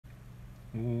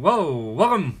Whoa,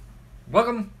 welcome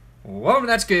to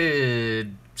That's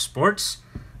Good Sports.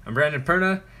 I'm Brandon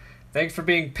Perna. Thanks for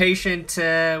being patient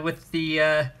with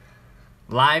the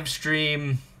live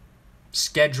stream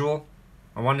schedule.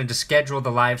 I wanted to schedule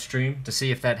the live stream to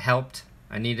see if that helped.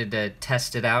 I needed to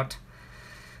test it out.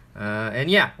 And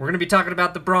yeah, we're going to be talking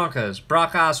about the Broncos,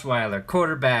 Brock Osweiler,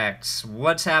 quarterbacks,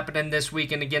 what's happening this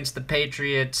weekend against the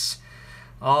Patriots,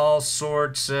 all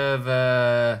sorts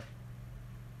of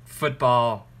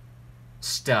football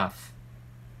stuff.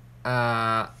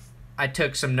 I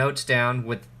took some notes down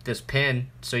with this pen,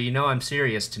 so you know I'm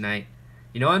serious tonight.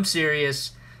 You know I'm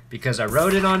serious because I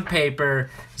wrote it on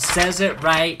paper. Says it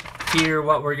right here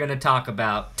what we're going to talk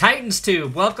about. Titans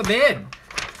Tube, welcome in.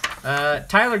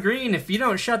 Tyler Green, if you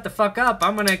don't shut the fuck up,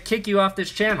 I'm going to kick you off this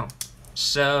channel.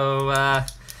 So,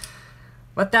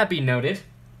 let that be noted.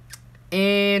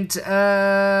 And,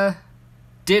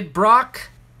 did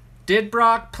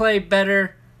Brock play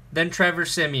better than Trevor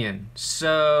Siemian?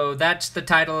 So, that's the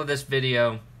title of this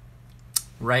video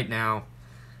right now.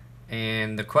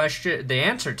 And the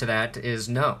answer to that is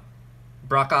no.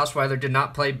 Brock Osweiler did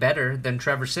not play better than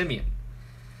Trevor Siemian.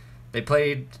 They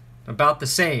played about the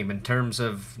same in terms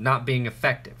of not being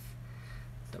effective.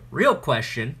 The real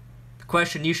question, the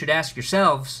question you should ask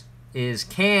yourselves is,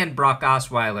 can Brock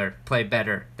Osweiler play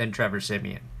better than Trevor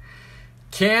Siemian?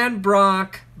 Can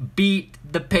Brock beat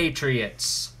the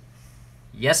Patriots?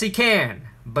 Yes, he can,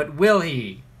 but will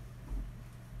he?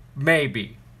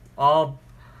 Maybe. I'll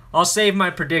save my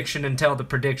prediction until the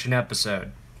prediction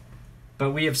episode.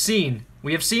 But we have seen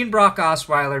Brock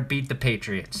Osweiler beat the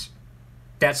Patriots.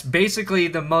 That's basically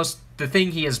the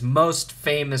thing he is most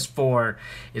famous for,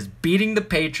 is beating the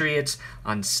Patriots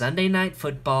on Sunday Night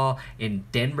Football in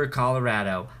Denver,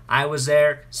 Colorado. I was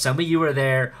there. Some of you were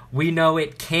there. We know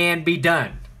it can be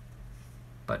done.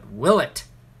 But will it?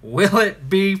 Will it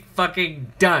be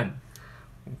fucking done?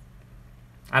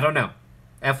 I don't know.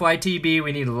 FYTB,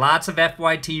 we need lots of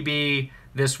FYTB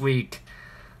this week.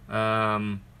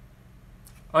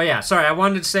 Oh yeah, sorry, I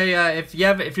wanted to say, if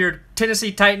you're a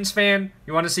Tennessee Titans fan,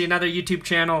 you want to see another YouTube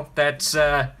channel that's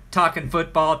talking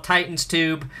football, Titans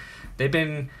Tube. They've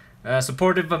been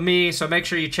supportive of me, so make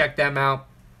sure you check them out.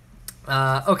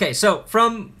 Okay, so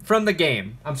from the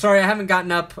game, I'm sorry I haven't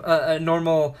gotten up a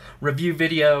normal review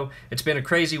video. It's been a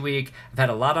crazy week. I've had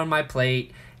a lot on my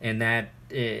plate, and that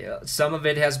some of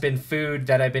it has been food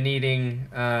that I've been eating.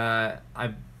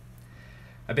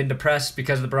 I've been depressed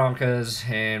because of the Broncos,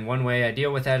 and one way I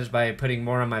deal with that is by putting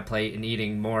more on my plate and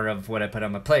eating more of what I put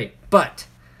on my plate. But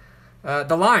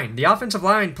the offensive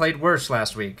line played worse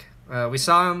last week. We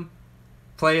saw them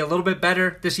play a little bit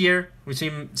better this year. We've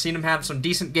seen them have some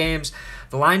decent games.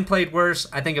 The line played worse.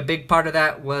 I think a big part of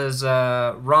that was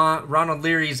Ronald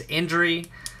Leary's injury.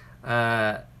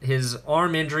 His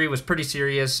arm injury was pretty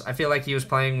serious. I feel like he was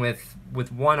playing with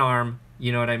one arm,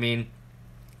 you know what I mean?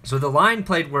 So the line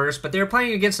played worse, but they were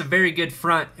playing against a very good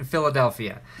front in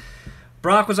Philadelphia.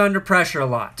 Brock was under pressure a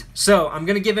lot. So I'm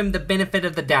going to give him the benefit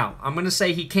of the doubt. I'm going to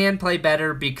say he can play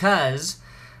better because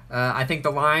I think the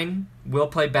line will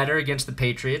play better against the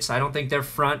Patriots. I don't think their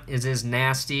front is as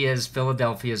nasty as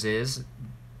Philadelphia's is.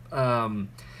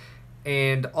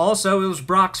 And also, it was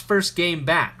Brock's first game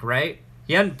back, right?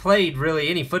 He hadn't played really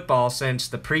any football since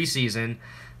the preseason.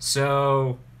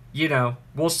 So, you know,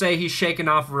 we'll say he's shaking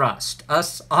off rust.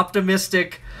 Us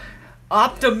optimistic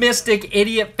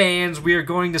idiot fans, we are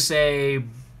going to say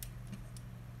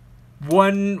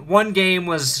one game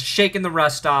was shaking the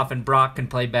rust off, and Brock can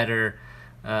play better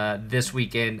this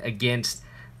weekend against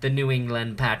the New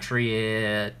England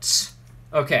Patriots.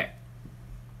 Okay.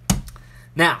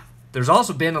 Now, there's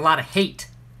also been a lot of hate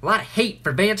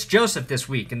for Vance Joseph this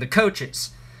week and the coaches.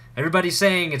 Everybody's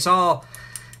saying it's all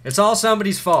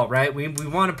somebody's fault, right? We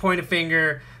want to point a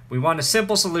finger. We want a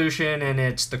simple solution, and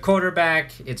it's the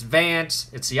quarterback, it's Vance,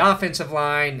 it's the offensive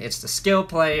line, it's the skill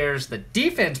players. The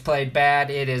defense played bad.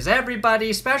 It is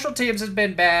everybody. Special teams has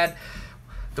been bad.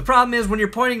 The problem is when you're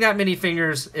pointing that many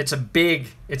fingers, it's a big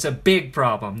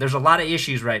problem. There's a lot of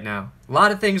issues right now. A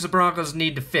lot of things the Broncos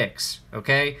need to fix,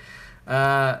 okay?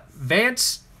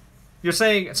 Vance, you're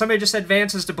saying, somebody just said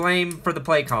Vance is to blame for the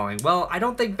play calling. Well, I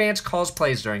don't think Vance calls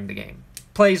plays during the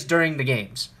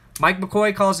games. Mike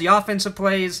McCoy calls the offensive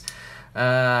plays.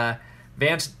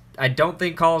 Vance, I don't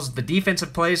think, calls the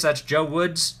defensive plays. That's Joe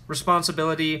Wood's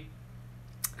responsibility.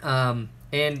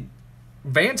 And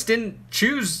Vance didn't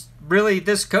choose really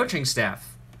this coaching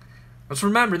staff. Let's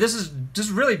remember, this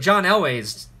is really John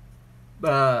Elway's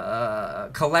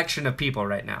collection of people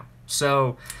right now.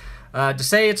 So to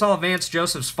say it's all Vance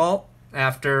Joseph's fault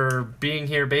after being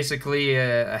here basically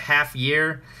a half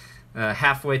year,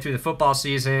 halfway through the football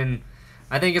season,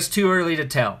 I think it's too early to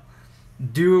tell.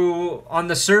 On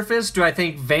the surface, do I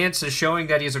think Vance is showing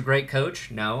that he's a great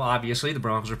coach? No, obviously the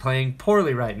Broncos are playing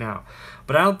poorly right now.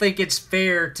 But I don't think it's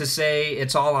fair to say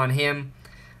it's all on him.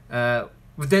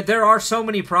 There are so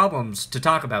many problems to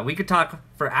talk about. We could talk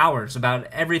for hours about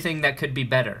everything that could be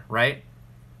better, right?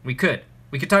 We could.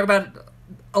 We could talk about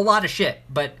a lot of shit,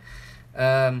 but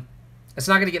it's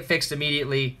not going to get fixed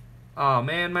immediately. Oh,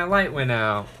 man, my light went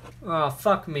out. Oh,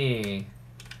 fuck me.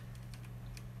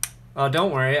 Oh,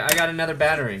 don't worry. I got another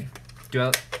battery.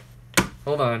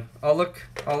 Hold on. I'll look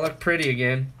pretty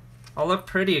again. I'll look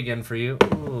pretty again for you.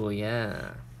 Ooh,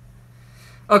 yeah.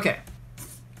 Okay.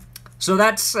 So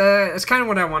that's kind of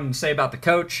what I wanted to say about the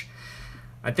coach.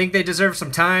 I think they deserve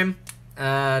some time.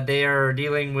 They are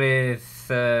dealing with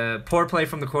poor play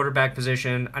from the quarterback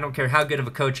position. I don't care how good of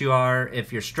a coach you are.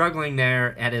 If you're struggling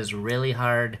there, it is really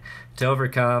hard to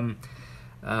overcome.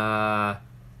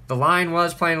 The line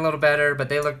was playing a little better, but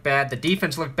they looked bad. The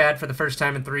defense looked bad for the first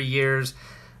time in 3 years.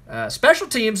 Special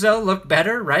teams, though, looked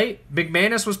better, right?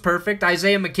 McManus was perfect.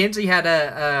 Isaiah McKenzie had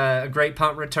a great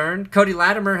punt return. Cody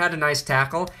Latimer had a nice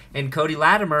tackle. And Cody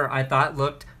Latimer, I thought,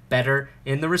 looked better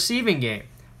in the receiving game.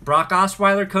 Brock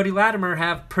Osweiler, Cody Latimer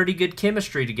have pretty good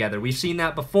chemistry together. We've seen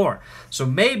that before. So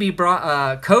maybe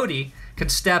Cody can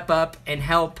step up and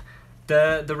help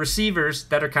the receivers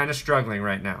that are kind of struggling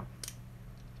right now.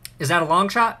 Is that a long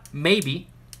shot? Maybe.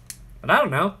 But I don't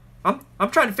know.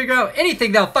 I'm trying to figure out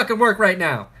anything that'll fucking work right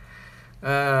now.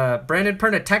 Brandon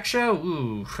Perna Tech Show?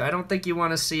 Ooh, I don't think you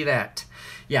want to see that.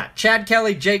 Yeah, Chad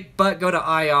Kelly, Jake Butt go to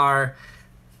IR.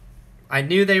 I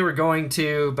knew they were going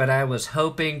to, but I was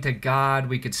hoping to God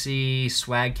we could see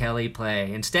Swag Kelly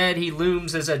play. Instead, he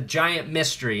looms as a giant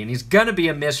mystery, and he's going to be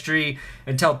a mystery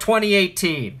until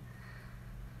 2018.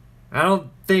 I don't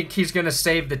think he's going to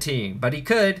save the team, but he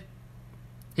could.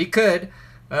 He could.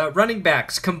 Running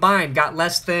backs combined got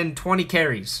less than 20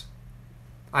 carries.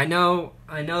 I know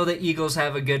the Eagles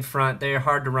have a good front. They're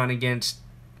hard to run against,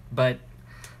 but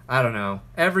I don't know.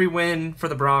 Every win for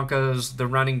the Broncos, the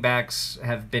running backs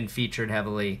have been featured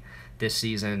heavily this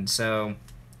season, so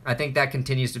I think that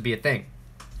continues to be a thing.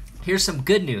 Here's some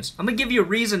good news. I'm going to give you a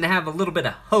reason to have a little bit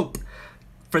of hope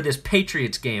for this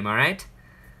Patriots game, all right?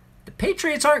 The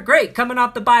Patriots aren't great coming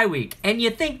off the bye week, and you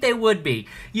think they would be.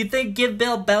 You think give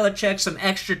Bill Belichick some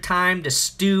extra time to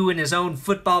stew in his own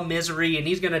football misery, and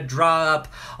he's going to draw up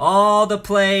all the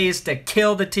plays to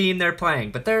kill the team they're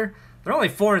playing. But they're only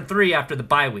 4-3 after the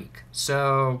bye week.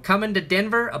 So coming to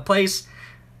Denver, a place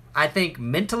I think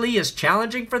mentally is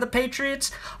challenging for the Patriots,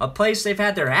 a place they've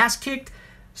had their ass kicked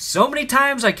so many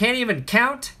times I can't even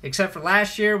count, except for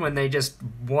last year when they just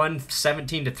won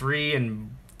 17-3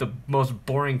 and the most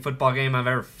boring football game I've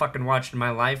ever fucking watched in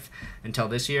my life until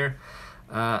this year.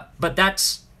 But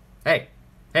that's, hey,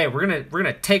 we're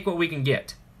gonna take what we can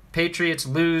get. Patriots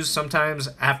lose sometimes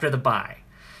after the bye.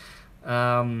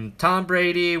 Tom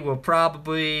Brady will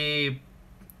probably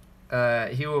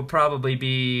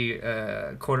be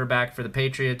quarterback for the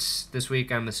Patriots this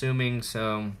week, I'm assuming.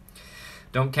 So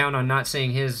don't count on not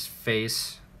seeing his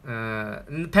face.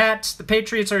 And the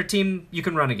Patriots are a team you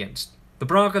can run against. The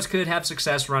Broncos could have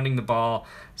success running the ball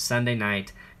Sunday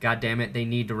night. God damn it, they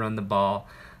need to run the ball.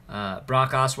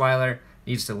 Brock Osweiler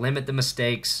needs to limit the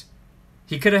mistakes.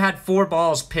 He could have had 4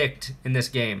 balls picked in this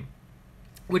game,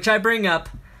 which I bring up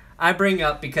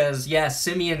because, yes,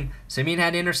 Simeon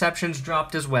had interceptions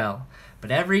dropped as well. But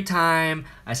every time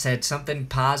I said something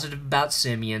positive about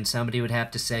Simeon, somebody would have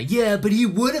to say, yeah, but he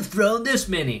would have thrown this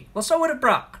many. Well, so would have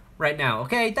Brock right now,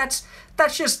 okay? That's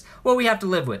just what we have to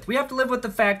live with. We have to live with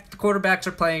the fact that the quarterbacks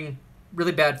are playing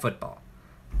really bad football.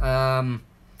 And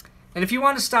if you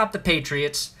want to stop the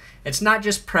Patriots, it's not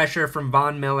just pressure from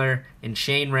Von Miller and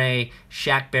Shane Ray,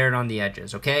 Shaq Barrett on the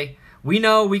edges, okay? We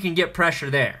know we can get pressure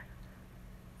there.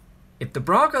 If the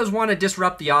Broncos want to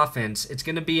disrupt the offense, it's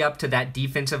going to be up to that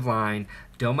defensive line,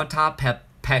 Domata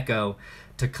Peko,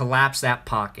 to collapse that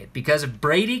pocket. Because if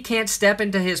Brady can't step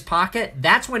into his pocket,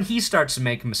 that's when he starts to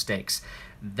make mistakes.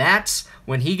 That's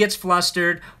when he gets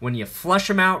flustered, when you flush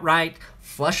him out right,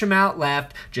 flush him out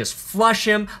left, just flush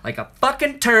him like a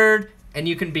fucking turd, and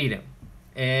you can beat him.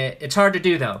 It's hard to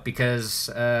do, though, because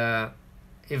I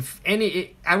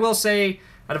will say,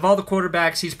 out of all the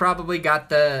quarterbacks, he's probably got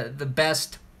the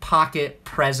best pocket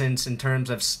presence in terms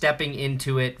of stepping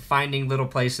into it, finding little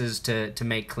places to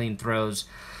make clean throws.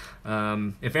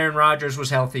 If Aaron Rodgers was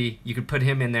healthy, you could put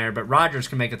him in there, but Rodgers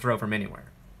can make a throw from anywhere.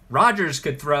 Rodgers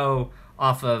could throw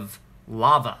off of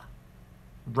lava.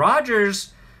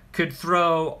 Rodgers could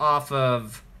throw off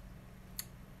of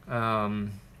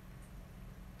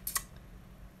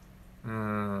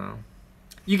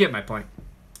you get my point.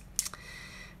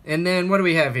 And then what do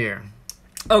we have here?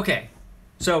 Okay,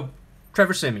 so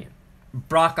Trevor Siemian,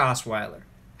 Brock Osweiler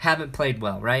haven't played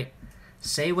well, right?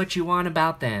 Say what you want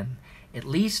about them. At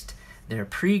least their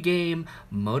pregame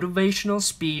motivational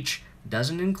speech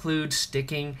doesn't include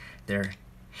sticking their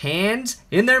hands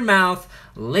in their mouth,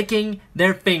 licking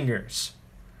their fingers.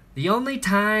 The only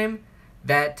time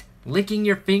that licking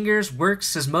your fingers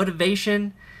works as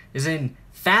motivation is in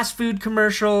fast food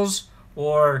commercials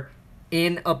or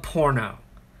in a porno.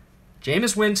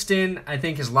 Jameis Winston, I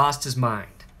think, has lost his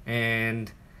mind,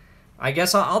 and I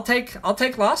guess I'll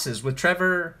take losses with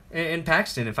Trevor and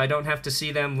Paxton if I don't have to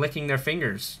see them licking their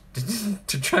fingers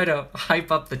to try to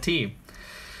hype up the team.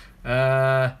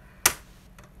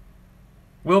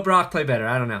 Will Brock play better?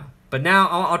 I don't know. But now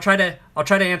I'll try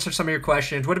to answer some of your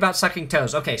questions. What about sucking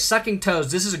toes? Okay, sucking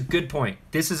toes. This is a good point.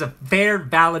 This is a very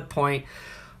valid point.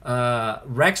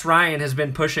 Rex Ryan has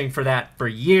been pushing for that for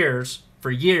years.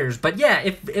 But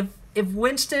yeah, if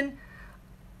Winston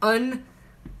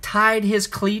untied his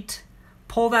cleat,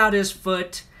 pulled out his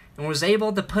foot, and was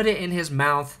able to put it in his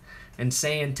mouth and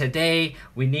saying, today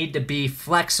we need to be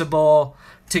flexible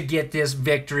to get this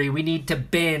victory. We need to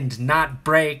bend, not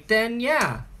break. Then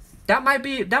yeah, that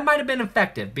might have been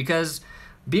effective, because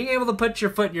being able to put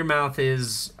your foot in your mouth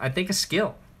is, I think, a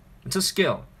skill. It's a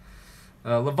skill.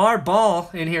 LeVar Ball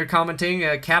in here commenting,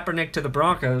 Kaepernick to the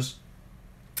Broncos.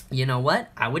 You know what?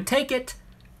 I would take it.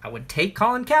 I would take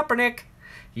Colin Kaepernick.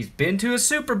 He's been to a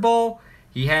Super Bowl.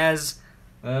 He has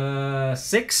 4 or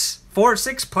 6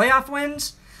 playoff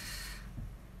wins.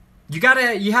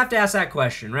 You have to ask that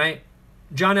question, right?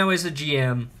 John Elway's the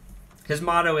GM. His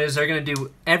motto is they're going to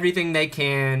do everything they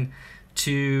can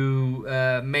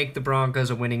to make the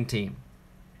Broncos a winning team.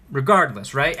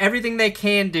 Regardless, right? Everything they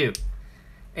can do.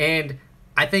 And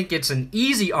I think it's an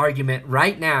easy argument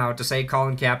right now to say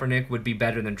Colin Kaepernick would be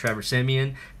better than Trevor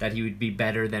Siemian, that he would be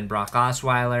better than Brock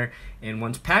Osweiler. And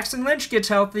once Paxton Lynch gets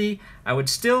healthy, I would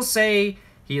still say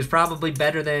he is probably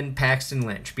better than Paxton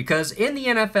Lynch. Because in the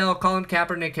NFL, Colin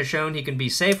Kaepernick has shown he can be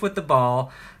safe with the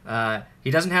ball.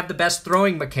 He doesn't have the best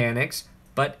throwing mechanics,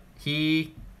 but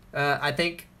he, I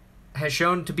think, has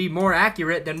shown to be more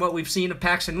accurate than what we've seen of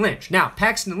Paxton Lynch. Now,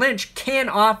 Paxton Lynch can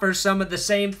offer some of the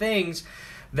same things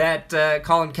that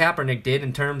Colin Kaepernick did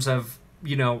in terms of,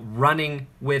 running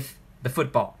with the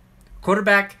football.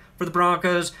 Quarterback for the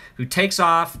Broncos who takes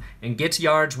off and gets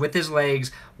yards with his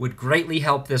legs would greatly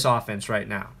help this offense right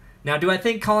now. Now, do I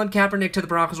think Colin Kaepernick to the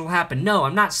Broncos will happen? No,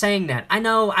 I'm not saying that. I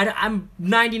know, I'm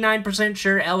 99%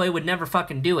 sure Elway would never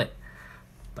fucking do it.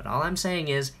 But all I'm saying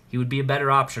is he would be a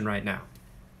better option right now.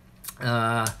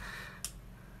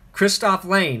 Christoph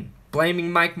Lane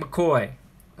blaming Mike McCoy.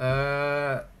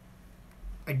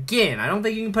 Again, I don't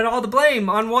think you can put all the blame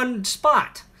on one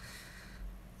spot.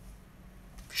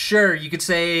 Sure, you could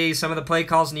say some of the play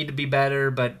calls need to be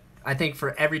better, but I think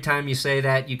for every time you say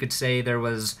that, you could say there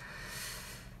was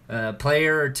a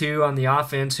player or two on the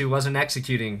offense who wasn't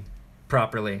executing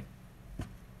properly.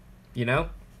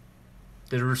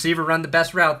 Did the receiver run the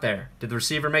best route there? Did the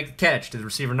receiver make the catch? Did the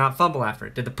receiver not fumble after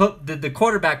it? Did the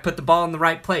quarterback put the ball in the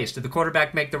right place? Did the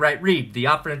quarterback make the right read? Did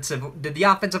the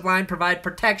offensive line provide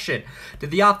protection?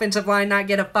 Did the offensive line not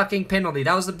get a fucking penalty?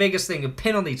 That was the biggest thing. The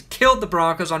penalties killed the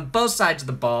Broncos on both sides of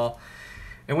the ball.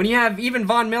 And when you have even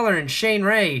Von Miller and Shane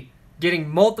Ray getting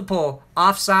multiple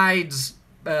offsides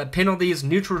penalties,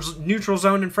 neutral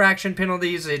zone infraction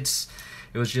penalties, it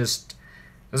was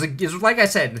like I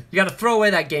said, you got to throw away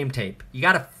that game tape. You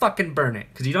got to fucking burn it,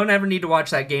 because you don't ever need to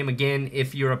watch that game again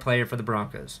if you're a player for the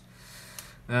Broncos.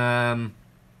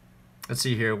 Let's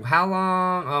see here. How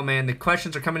long? Oh, man, the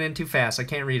questions are coming in too fast. I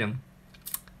can't read them.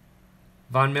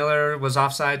 Von Miller was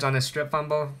offsides on a strip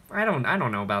fumble. I don't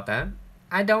know about that.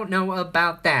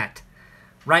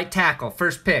 Right tackle,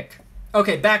 first pick.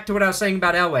 Okay, back to what I was saying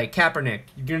about Elway. Kaepernick.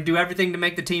 You're going to do everything to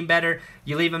make the team better.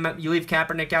 You leave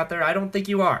Kaepernick out there? I don't think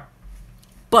you are.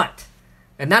 But,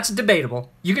 and that's debatable.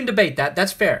 You can debate that.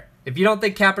 That's fair. If you don't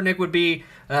think Kaepernick would be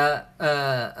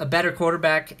a better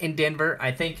quarterback in Denver,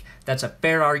 I think that's a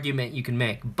fair argument you can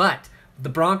make. But the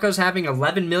Broncos having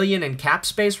 $11 million in cap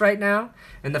space right now,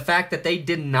 and the fact that they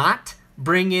did not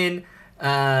bring in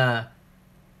a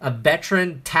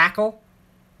veteran tackle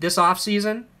this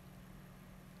offseason,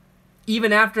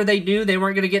 even after they knew they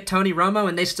weren't going to get Tony Romo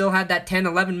and they still had that $10,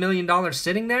 $11 million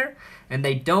sitting there, and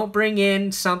they don't bring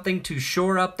in something to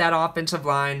shore up that offensive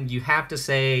line, you have to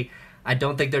say, I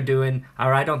don't think they're doing,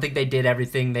 or I don't think they did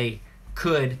everything they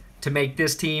could to make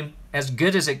this team as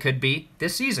good as it could be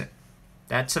this season.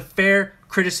 That's a fair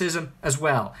criticism as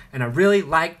well. And I really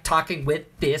like talking with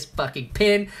this fucking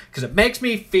pen because it makes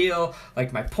me feel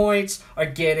like my points are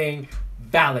getting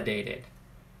validated.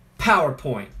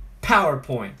 PowerPoint.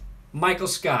 PowerPoint. Michael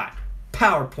Scott.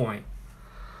 PowerPoint.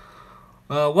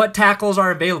 What tackles are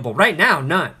available? Right now,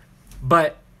 none.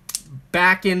 But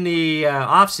back in the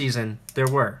offseason, there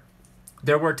were.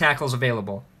 There were tackles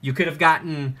available. You could have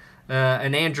gotten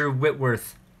an Andrew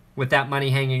Whitworth with that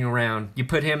money hanging around. You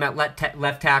put him at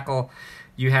left tackle.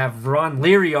 You have Ron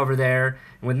Leary over there.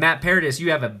 And with Matt Paradis,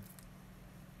 you have a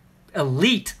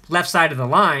elite left side of the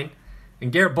line.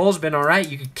 And Garrett Bowles been all right.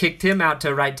 You could kick him out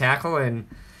to right tackle, and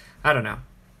I don't know.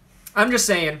 I'm just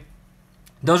saying,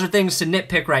 those are things to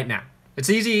nitpick right now. It's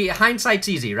easy. Hindsight's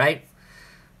easy, right?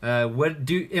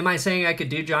 Am I saying I could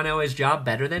do John Elway's job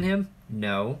better than him?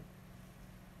 No.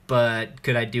 But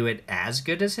could I do it as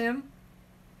good as him?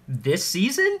 This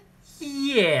season?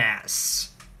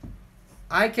 Yes.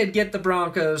 I could get the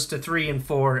Broncos to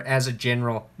 3-4 as a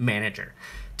general manager.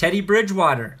 Teddy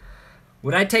Bridgewater.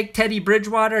 Would I take Teddy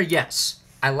Bridgewater? Yes.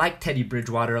 I liked Teddy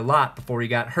Bridgewater a lot before he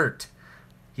got hurt.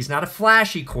 He's not a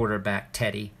flashy quarterback,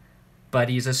 Teddy, but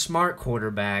he's a smart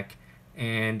quarterback,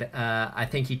 and I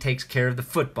think he takes care of the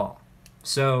football.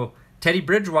 So Teddy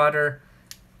Bridgewater,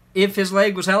 if his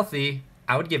leg was healthy,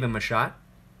 I would give him a shot.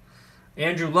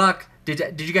 Andrew Luck,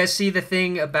 did you guys see the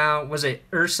thing about, was it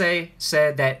Irsay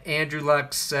said that Andrew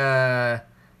Luck's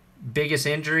biggest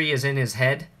injury is in his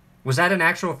head? Was that an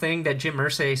actual thing that Jim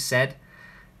Irsay said?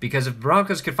 Because if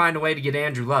Broncos could find a way to get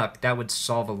Andrew Luck, that would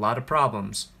solve a lot of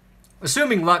problems.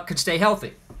 Assuming Luck could stay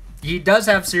healthy. He does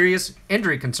have serious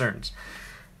injury concerns.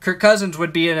 Kirk Cousins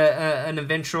would be an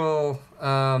eventual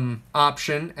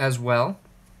option as well.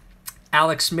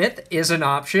 Alex Smith is an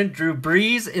option. Drew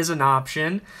Brees is an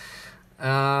option.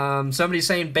 Somebody's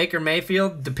saying Baker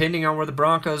Mayfield, depending on where the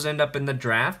Broncos end up in the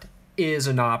draft, is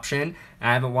an option.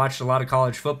 I haven't watched a lot of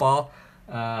college football.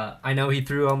 I know he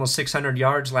threw almost 600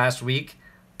 yards last week,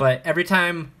 but every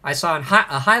time I saw a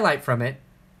highlight from it,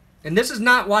 and this is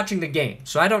not watching the game,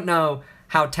 so I don't know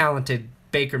how talented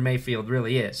Baker Mayfield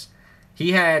really is.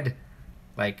 He had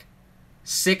like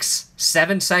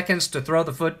 6-7 seconds to throw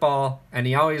the football, and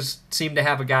he always seemed to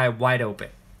have a guy wide open.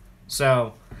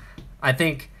 So I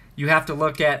think you have to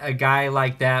look at a guy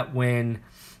like that when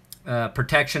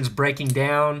protection's breaking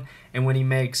down and when he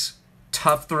makes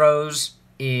tough throws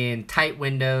in tight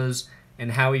windows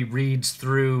and how he reads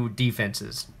through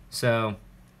defenses. So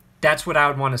that's what I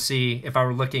would want to see if I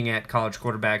were looking at college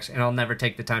quarterbacks, and I'll never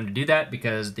take the time to do that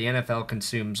because the NFL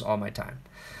consumes all my time.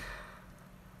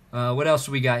 What else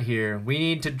do we got here? We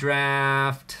need to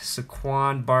draft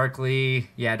Saquon Barkley.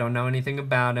 Yeah, I don't know anything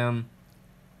about him.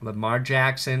 Lamar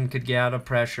Jackson could get out of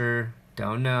pressure.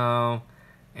 Don't know.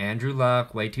 Andrew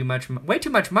Luck, way too much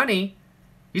money.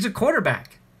 He's a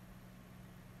quarterback.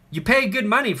 You pay good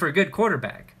money for a good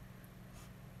quarterback.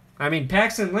 I mean,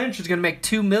 Paxton Lynch is going to make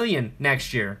 $2 million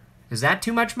next year. Is that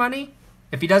too much money?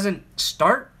 If he doesn't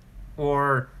start,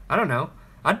 or I don't know,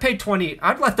 I'd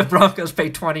let the Broncos pay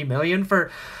 $20 million for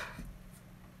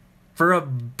a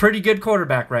pretty good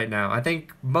quarterback right now. I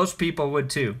think most people would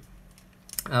too.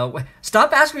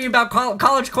 Stop asking me about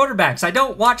college quarterbacks. I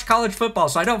don't watch college football,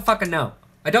 so I don't fucking know.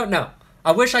 I don't know.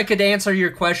 I wish I could answer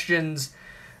your questions.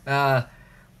 I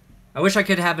wish I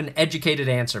could have an educated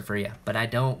answer for you, but I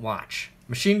don't watch.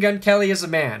 Machine Gun Kelly is a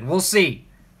man. We'll see.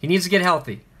 He needs to get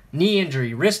healthy. Knee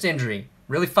injury, wrist injury,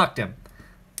 really fucked him.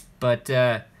 But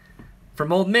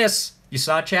from Ole Miss, you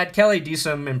saw Chad Kelly do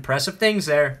some impressive things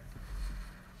there.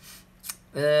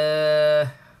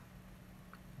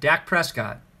 Dak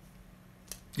Prescott.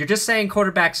 You're just saying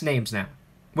quarterbacks' names now.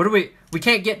 What do we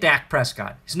can't get Dak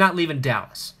Prescott. He's not leaving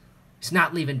Dallas. He's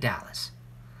not leaving Dallas.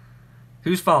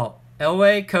 Whose fault?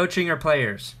 Elway, coaching, or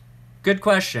players? Good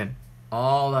question.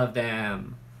 All of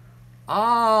them.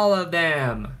 All of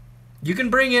them. You can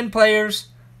bring in players.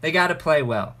 They got to play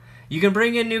well. You can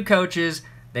bring in new coaches.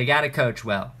 They got to coach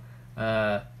well.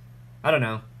 I don't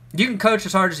know. You can coach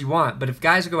as hard as you want, but if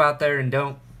guys go out there and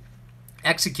don't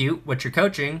execute what you're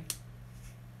coaching,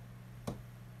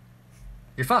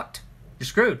 you're fucked. You're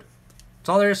screwed. That's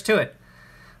all there is to it.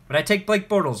 Would I take Blake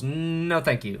Bortles? No,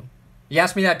 thank you. You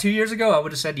asked me that 2 years ago, I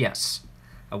would have said yes.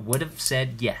 I would have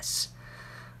said yes.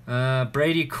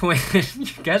 Brady Quinn.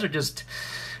 You guys are just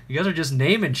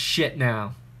naming shit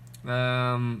now.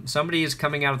 Somebody is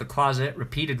coming out of the closet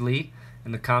repeatedly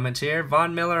in the comments here.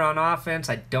 Von Miller on offense.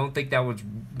 I don't think that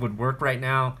would work right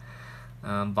now.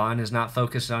 Von is not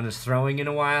focused on his throwing in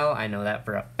a while. I know that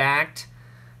for a fact.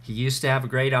 He used to have a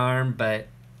great arm, but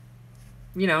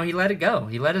he let it go.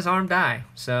 He let his arm die.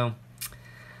 So,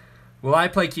 will I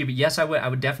play QB? Yes, I would. I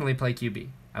would definitely play QB.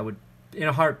 I would, in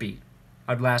a heartbeat.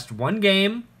 I'd last one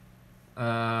game.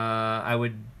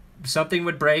 Something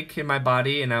would break in my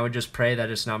body, and I would just pray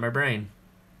that it's not my brain.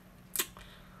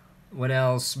 What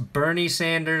else? Bernie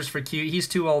Sanders for Q. He's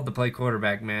too old to play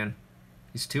quarterback, man.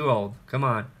 He's too old. Come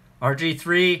on.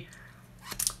 RG3,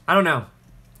 I don't know.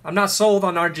 I'm not sold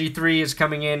on RG3 as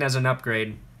coming in as an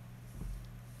upgrade.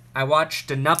 I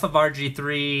watched enough of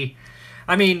RG3.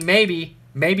 I mean, maybe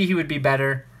he would be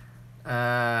better.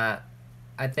 I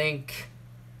think,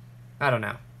 I don't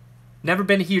know. Never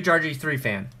been a huge RG3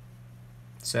 fan.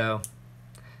 So,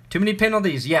 too many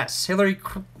penalties. Yes, Hillary.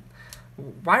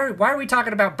 Why are we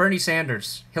talking about Bernie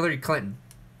Sanders, Hillary Clinton,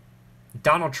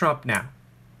 Donald Trump now?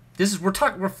 This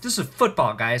is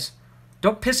football, guys.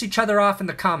 Don't piss each other off in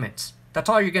the comments. That's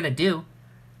all you're gonna do.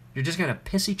 You're just gonna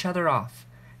piss each other off,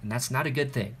 and that's not a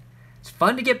good thing. It's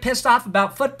fun to get pissed off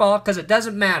about football because it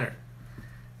doesn't matter.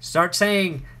 Start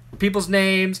saying people's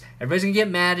names, everybody's gonna get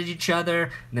mad at each other,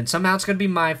 and then somehow it's gonna be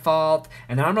my fault,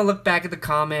 and then I'm gonna look back at the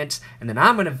comments, and then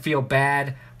I'm gonna feel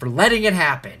bad for letting it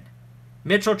happen.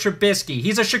 Mitchell Trubisky,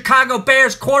 he's a Chicago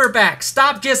Bears quarterback.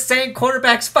 Stop just saying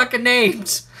quarterbacks' fucking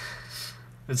names.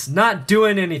 It's not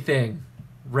doing anything.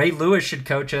 Ray Lewis should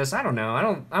coach us. I don't know. I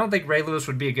don't think Ray Lewis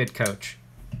would be a good coach.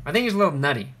 I think he's a little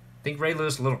nutty. I think Ray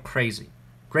Lewis is a little crazy.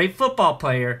 Great football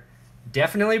player.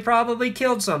 Definitely probably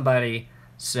killed somebody.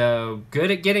 So good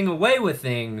at getting away with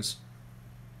things.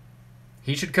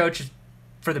 He should coach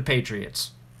for the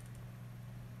Patriots.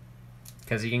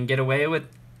 Because he can get away with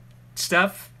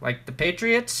stuff like the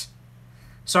Patriots.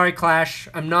 Sorry, Clash.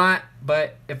 I'm not,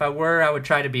 but if I were, I would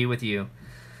try to be with you.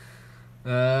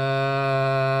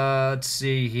 Let's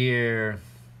see here.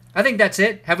 I think that's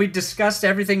it. Have we discussed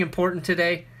everything important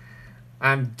today?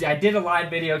 I did a live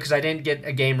video because I didn't get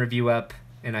a game review up,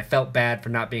 and I felt bad for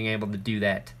not being able to do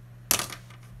that.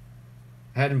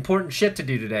 I had important shit to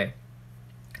do today.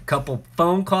 A couple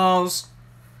phone calls.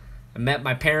 I met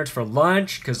my parents for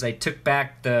lunch because they took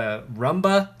back the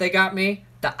Roomba they got me.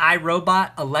 The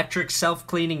iRobot electric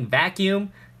self-cleaning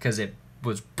vacuum because it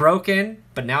was broken,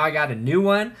 but now I got a new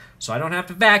one, so I don't have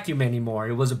to vacuum anymore.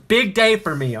 It was a big day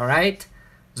for me, all right?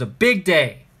 It was a big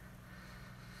day.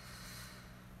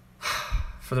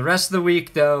 For the rest of the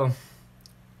week, though,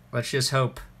 let's just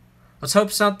hope. Let's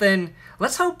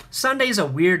hope Sunday's a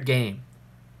weird game,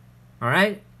 all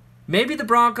right? Maybe the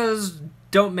Broncos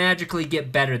don't magically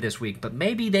get better this week, but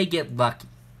maybe they get lucky.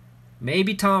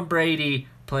 Maybe Tom Brady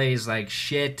plays like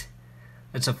shit.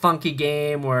 It's a funky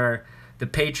game where the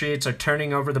Patriots are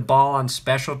turning over the ball on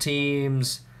special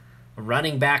teams,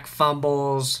 running back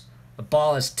fumbles, the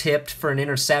ball is tipped for an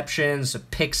interception, it's a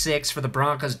pick six for the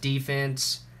Broncos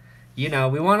defense. You know,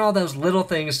 we want all those little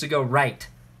things to go right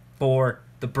for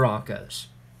the Broncos.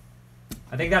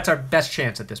 I think that's our best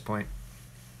chance at this point.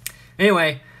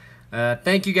 Anyway,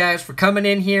 thank you guys for coming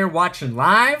in here, watching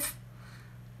live.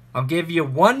 I'll give you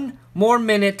one more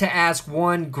minute to ask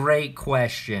one great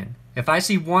question. If I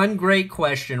see one great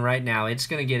question right now, it's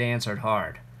going to get answered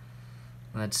hard.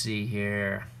 Let's see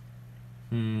here.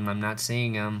 I'm not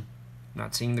seeing them.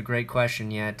 Not seeing the great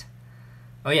question yet.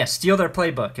 Oh, yeah, steal their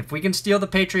playbook. If we can steal the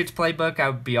Patriots playbook, I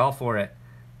would be all for it.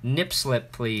 Nip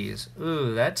slip, please.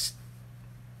 Ooh, that's...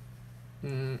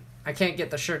 I can't get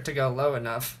the shirt to go low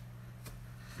enough.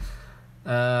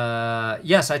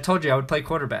 Yes, I told you I would play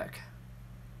quarterback.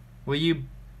 Will you...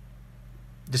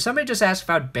 Did somebody just ask if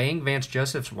I'd bang Vance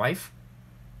Joseph's wife?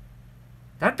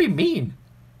 That'd be mean.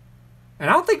 And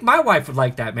I don't think my wife would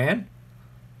like that, man.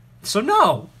 So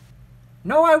no.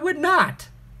 No, I would not.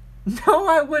 No,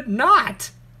 I would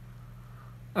not.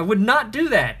 I would not do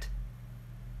that.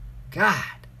 God.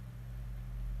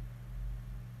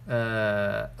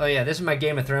 Oh yeah, this is my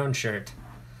Game of Thrones shirt.